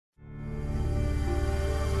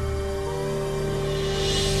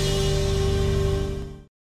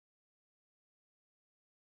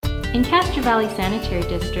In Castro Valley Sanitary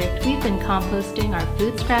District, we've been composting our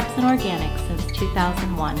food scraps and organics since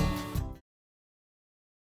 2001.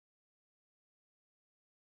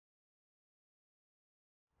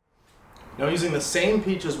 Now, using the same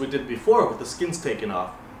peaches we did before with the skins taken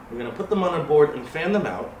off, we're going to put them on a board and fan them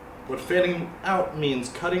out. What fanning out means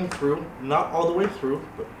cutting through, not all the way through,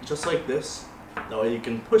 but just like this. That way you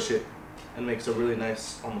can push it and makes a really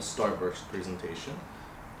nice, almost starburst presentation.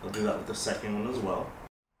 I'll do that with the second one as well.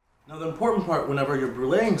 Now, the important part whenever you're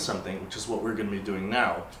bruleeing something, which is what we're going to be doing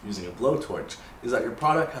now using a blowtorch, is that your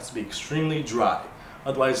product has to be extremely dry.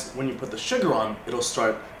 Otherwise, when you put the sugar on, it'll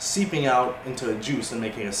start seeping out into a juice and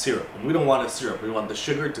making a syrup. And we don't want a syrup, we want the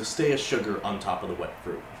sugar to stay as sugar on top of the wet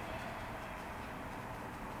fruit.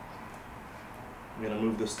 I'm going to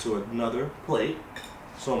move this to another plate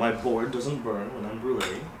so my board doesn't burn when I'm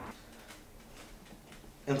bruleeing.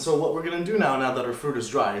 And so what we're going to do now that our fruit is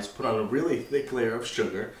dry, is put on a really thick layer of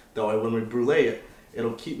sugar. That way when we brulee it,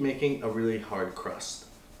 it'll keep making a really hard crust.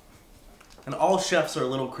 And all chefs are a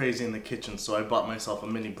little crazy in the kitchen, so I bought myself a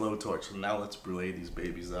mini blowtorch. And now let's brulee these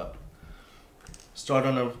babies up. Start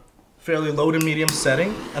on a fairly low to medium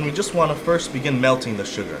setting, and we just want to first begin melting the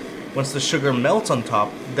sugar. Once the sugar melts on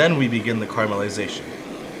top, then we begin the caramelization.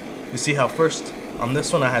 You see how first on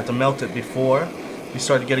this one I had to melt it before we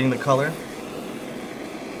started getting the color?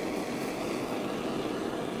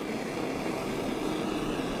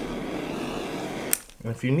 And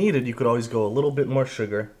if you needed, you could always go a little bit more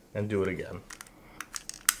sugar and do it again.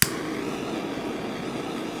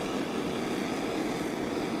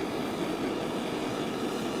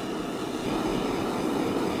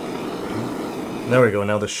 There we go.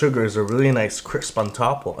 Now the sugar is a really nice crisp on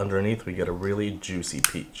top, while underneath we get a really juicy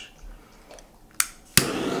peach.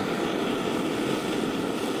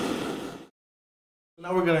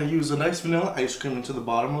 Now we're going to use a nice vanilla ice cream into the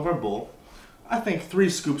bottom of our bowl. I think 3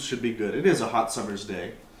 scoops should be good. It is a hot summer's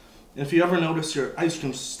day. And if you ever notice your ice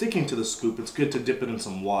cream sticking to the scoop, it's good to dip it in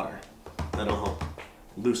some water. That'll help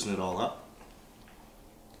loosen it all up.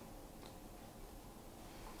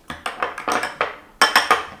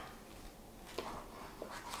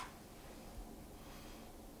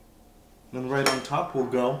 Then right on top we'll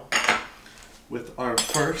go with our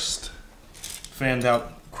first fanned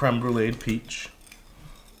out creme brulee peach.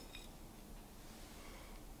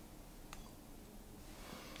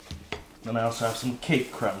 Then I also have some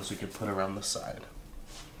cake crumbs we could put around the side.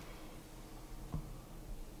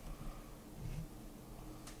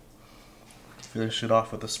 Finish it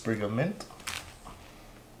off with a sprig of mint.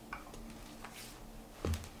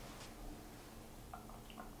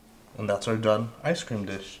 And that's our done ice cream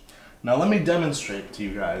dish. Now let me demonstrate to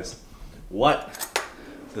you guys what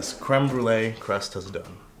this creme brulee crust has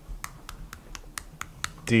done.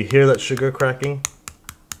 Do you hear that sugar cracking?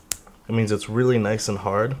 It means it's really nice and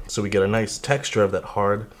hard, so we get a nice texture of that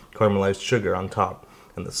hard caramelized sugar on top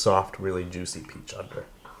and the soft, really juicy peach under.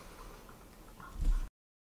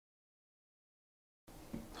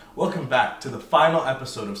 Welcome back to the final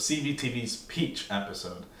episode of CVTV's Peach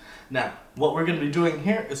episode. Now, what we're going to be doing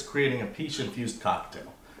here is creating a peach-infused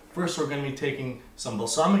cocktail. First, we're going to be taking some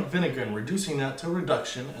balsamic vinegar and reducing that to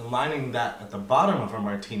reduction and lining that at the bottom of our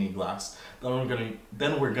martini glass. Then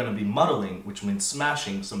we're going to be muddling, which means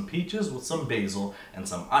smashing some peaches with some basil and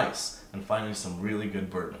some ice, and finally some really good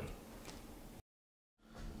bourbon.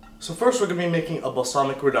 So first, we're going to be making a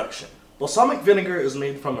balsamic reduction. Balsamic vinegar is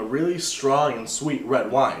made from a really strong and sweet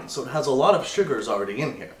red wine, so it has a lot of sugars already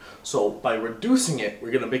in here. So by reducing it,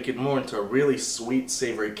 we're going to make it more into a really sweet,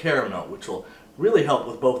 savory caramel, which will really help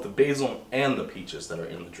with both the basil and the peaches that are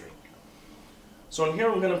in the drink. So in here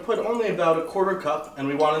I'm going to put only about a 1/4 cup, and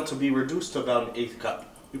we want it to be reduced to about an 1/8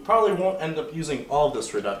 cup. We probably won't end up using all of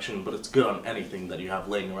this reduction, but it's good on anything that you have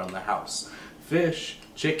laying around the house. Fish,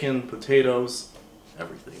 chicken, potatoes,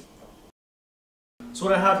 everything. So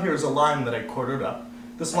what I have here is a lime that I quartered up.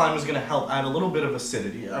 This lime is going to help add a little bit of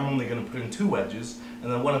acidity. I'm only going to put in 2 wedges, and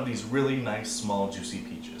then one of these really nice small juicy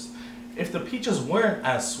peaches. If the peaches weren't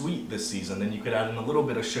as sweet this season, then you could add in a little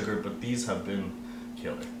bit of sugar, but these have been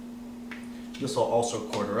killer. This will also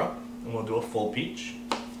 1/4 up, and we'll do a full peach.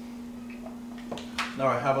 Now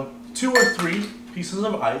I have 2 or 3 pieces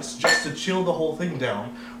of ice just to chill the whole thing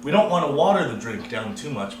down. We don't want to water the drink down too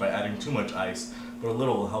much by adding too much ice, but a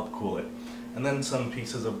little will help cool it. And then some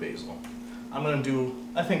pieces of basil. I'm going to do,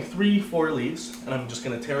 I think, 3-4 leaves, and I'm just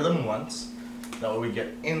going to tear them once. That way we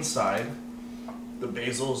get inside the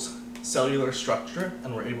basil's cellular structure,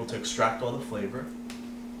 and we're able to extract all the flavor.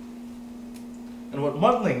 And what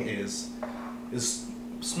muddling is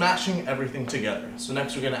smashing everything together. So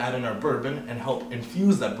next we're going to add in our bourbon and help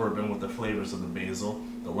infuse that bourbon with the flavors of the basil,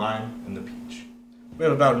 the lime, and the peach. We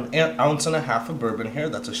have about an ounce and a half of bourbon here.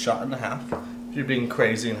 That's a shot and a half. If you're being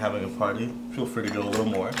crazy and having a party, feel free to go a little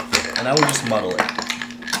more. And now we just muddle it.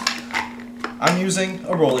 I'm using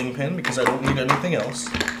a rolling pin because I don't need anything else.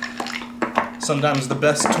 Sometimes the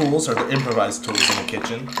best tools are the improvised tools in the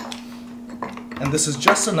kitchen. And this is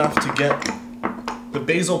just enough to get the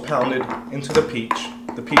basil pounded into the peach.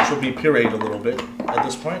 The peach will be pureed a little bit at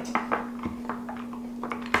this point.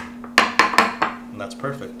 And that's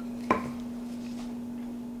perfect.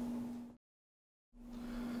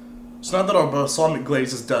 So now that our balsamic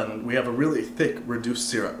glaze is done, we have a really thick reduced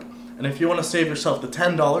syrup. And if you want to save yourself the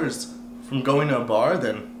 $10 from going to a bar,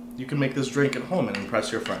 then you can make this drink at home and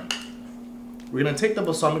impress your friend. We're going to take the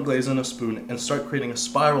balsamic glaze in a spoon and start creating a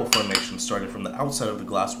spiral formation starting from the outside of the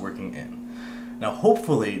glass working in. Now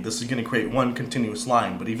hopefully this is going to create one continuous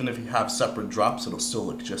line, but even if you have separate drops, it'll still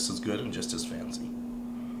look just as good and just as fancy.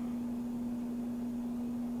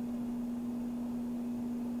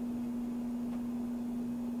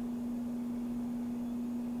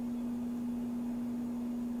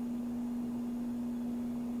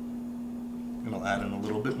 And I'll add in a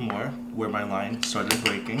little bit more where my line started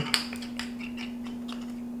breaking.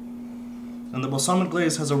 And the balsamic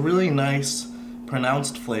glaze has a really nice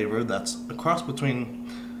pronounced flavor that's a cross between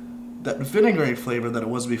that vinegary flavor that it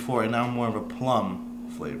was before and now more of a plum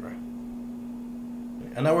flavor.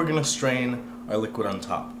 And now we're going to strain our liquid on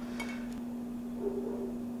top.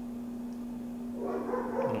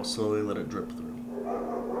 And we'll slowly let it drip through.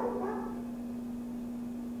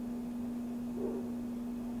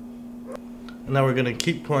 And now we're going to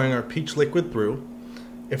keep pouring our peach liquid through.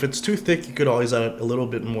 If it's too thick, you could always add a little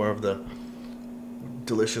bit more of the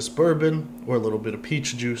delicious bourbon or a little bit of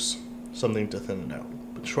peach juice, something to thin it out.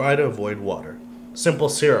 But try to avoid water. Simple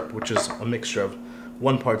syrup, which is a mixture of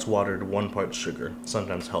 1 part water to 1 part sugar,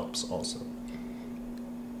 sometimes helps also.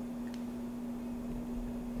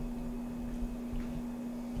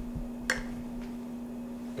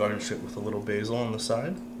 Garnish it with a little basil on the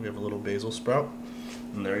side. We have a little basil sprout,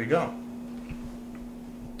 and there you go.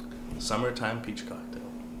 Summertime peach cocktail.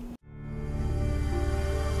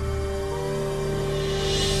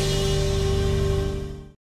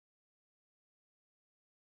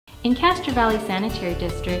 In Castro Valley Sanitary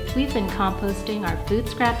District, we've been composting our food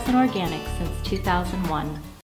scraps and organics since 2001.